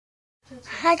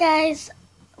Hi guys,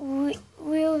 we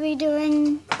will be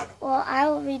doing, well, I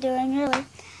will be doing really,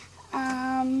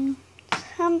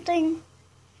 something,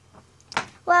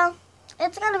 well,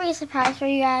 it's going to be a surprise for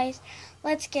you guys.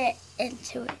 Let's get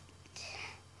into it.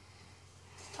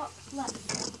 Top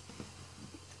left.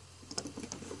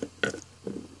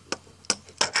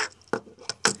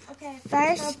 Okay,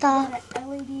 First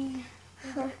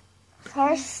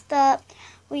up,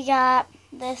 we got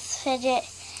this fidget.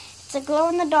 It's a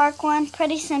glow-in-the-dark one,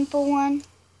 pretty simple one.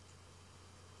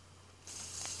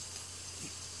 It's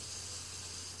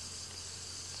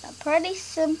a pretty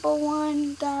simple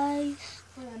one, guys.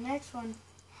 For the next one,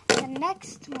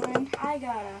 I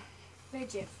got a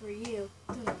fidget for you.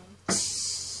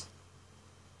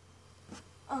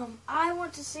 I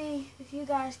want to see if you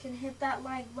guys can hit that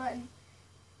like button.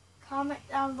 Comment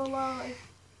down below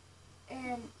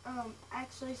and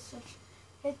actually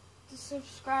hit the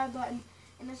subscribe button.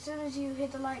 And as soon as you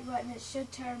hit the like button, it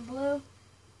should turn blue.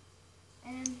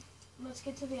 And let's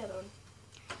get to the other one.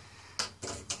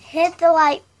 Hit the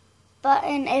like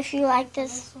button if you like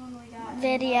this one we got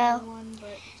video. One,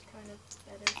 but it's kind of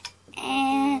better.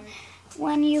 And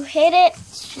when you hit it,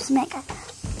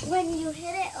 when you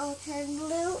hit it, it'll turn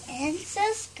blue and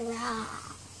subscribe.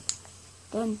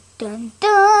 Dun dun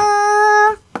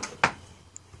dun.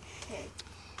 Okay.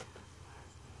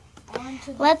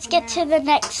 Let's get to the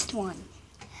next one.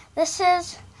 This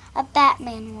is a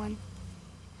Batman one.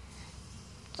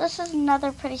 This is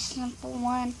another pretty simple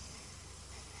one.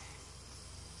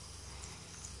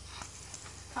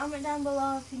 Comment down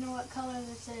below if you know what color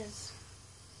this is.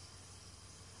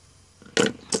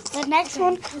 The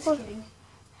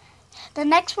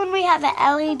next one we have an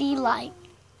LED light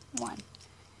one.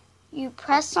 You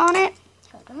press on it,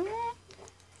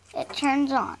 it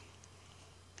turns on.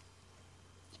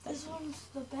 This one's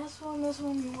the best one. This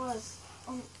one was,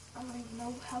 I don't even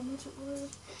know how much it was.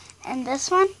 And this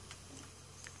one.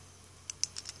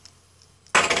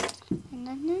 And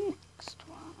then the next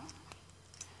one.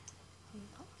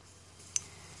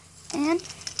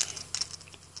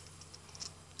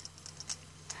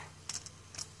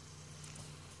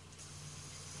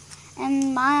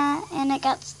 And it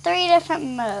got 3 different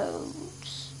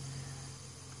modes.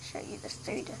 I'll show you the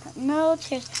 3 different modes.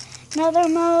 Here's another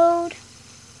mode.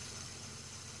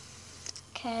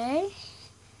 Okay.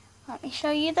 Let me show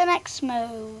you the next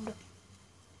mode.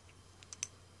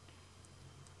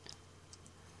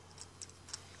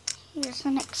 Here's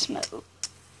the next mode.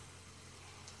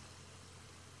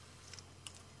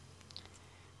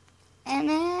 And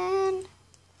then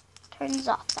turns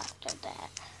off after that.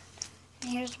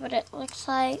 And here's what it looks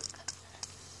like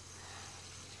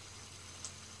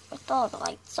with all the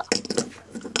lights off.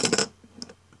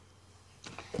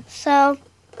 So,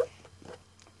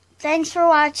 thanks for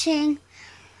watching.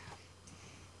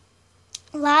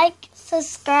 Like,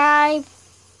 subscribe.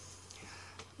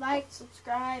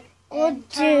 And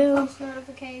turn on post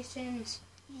notifications.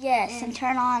 Yes, and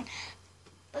turn on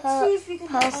Let's see if you can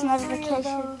post notifications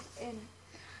notifications in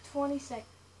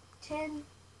 10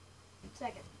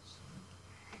 seconds.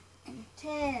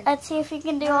 10. Let's see if you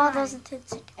can do all those in 10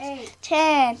 seconds. 8,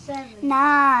 10, 7,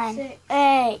 9, 6,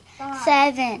 8, 5,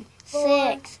 7, 4,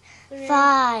 6, 3,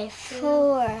 5, 2,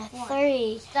 4, 1.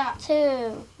 3, Stop.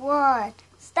 2, 1.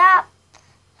 Stop.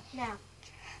 Now,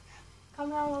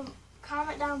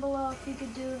 comment down below if you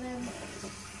could do them,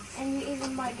 and you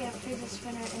even might get a fidget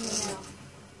spinner in the mail.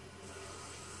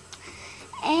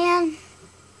 And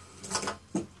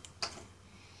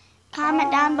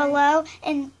comment down below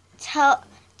and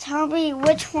tell me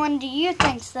which one do you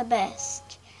think's the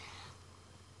best.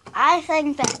 I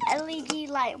think the LED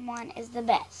light one is the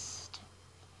best.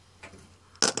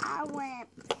 I went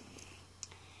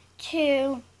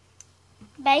to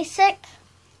basic.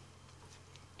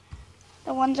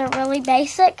 The ones are really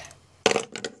basic.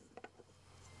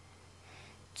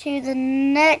 To the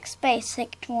next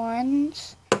basic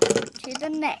ones. To the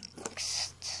next.